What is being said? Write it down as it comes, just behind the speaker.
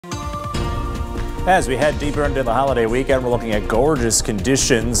As we head deeper into the holiday weekend, we're looking at gorgeous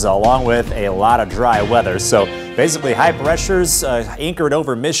conditions along with a lot of dry weather. So basically high pressures anchored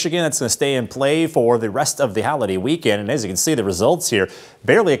over Michigan. That's going to stay in play for the rest of the holiday weekend. And as you can see, the results here,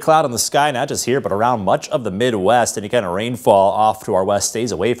 barely a cloud in the sky, not just here, but around much of the Midwest. Any kind of rainfall off to our west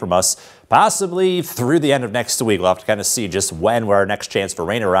stays away from us, possibly through the end of next week. We'll have to kind of see just when our next chance for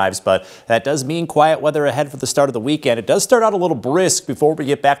rain arrives, but that does mean quiet weather ahead for the start of the weekend. It does start out a little brisk before we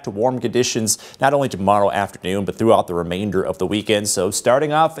get back to warm conditions, not only tomorrow afternoon, but throughout the remainder of the weekend. So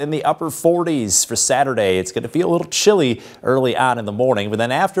starting off in the upper 40s for Saturday, it's going to feel a little chilly early on in the morning, but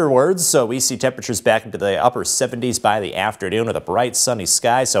then afterwards, so we see temperatures back into the upper 70s by the afternoon with a bright sunny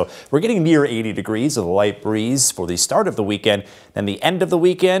sky. So we're getting near 80 degrees with a light breeze for the start of the weekend. Then the end of the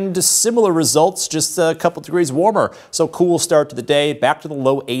weekend, similar results, just a couple degrees warmer. So cool start to the day, back to the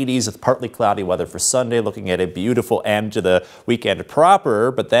low 80s with partly cloudy weather for Sunday, looking at a beautiful end to the weekend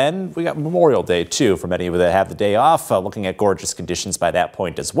proper. But then we got Memorial Day too for many of you that have the day off, looking at gorgeous conditions by that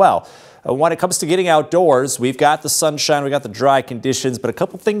point as well. When it comes to getting outdoors, we've got the sunshine, we've got the dry conditions, but a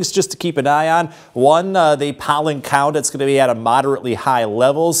couple things just to keep an eye on. One, the pollen count, it's going to be at a moderately high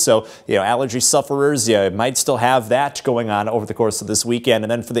level. So, allergy sufferers, might still have that going on over the course of this weekend. And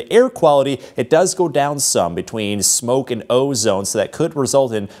then for the air quality, it does go down some between smoke and ozone. So that could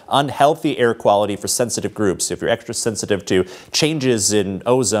result in unhealthy air quality for sensitive groups. So if you're extra sensitive to changes in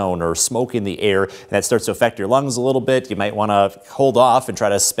ozone or smoke in the air, and that starts to affect your lungs a little bit, you might want to hold off and try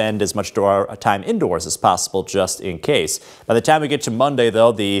to spend as much time indoors as possible just in case. By the time we get to Monday,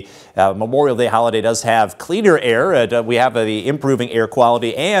 though, the Memorial Day holiday does have cleaner air. We have the improving air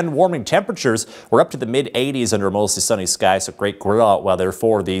quality and warming temperatures. We're up to the mid-80s under mostly sunny skies, so great grill out weather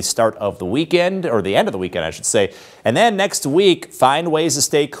for the start of the weekend, or the end of the weekend, I should say. And then next week, find ways to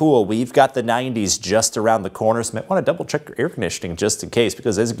stay cool. We've got the 90s just around the corner, so you might want to double check your air conditioning just in case,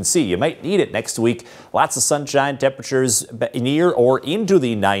 because as you can see, you might need it next week. Lots of sunshine, temperatures near or into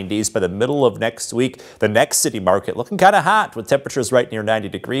the 90s by the middle of next week. The next city market looking kind of hot with temperatures right near 90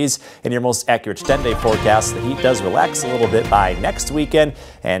 degrees. In your most accurate 10-day forecast, the heat does relax a little bit by next weekend,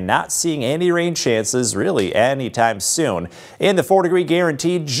 and not seeing any rain chances really anytime soon. In the 4-degree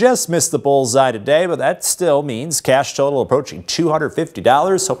guarantee, just missed the bullseye today, but that still means cash total approaching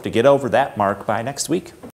 $250. Hope to get over that mark by next week.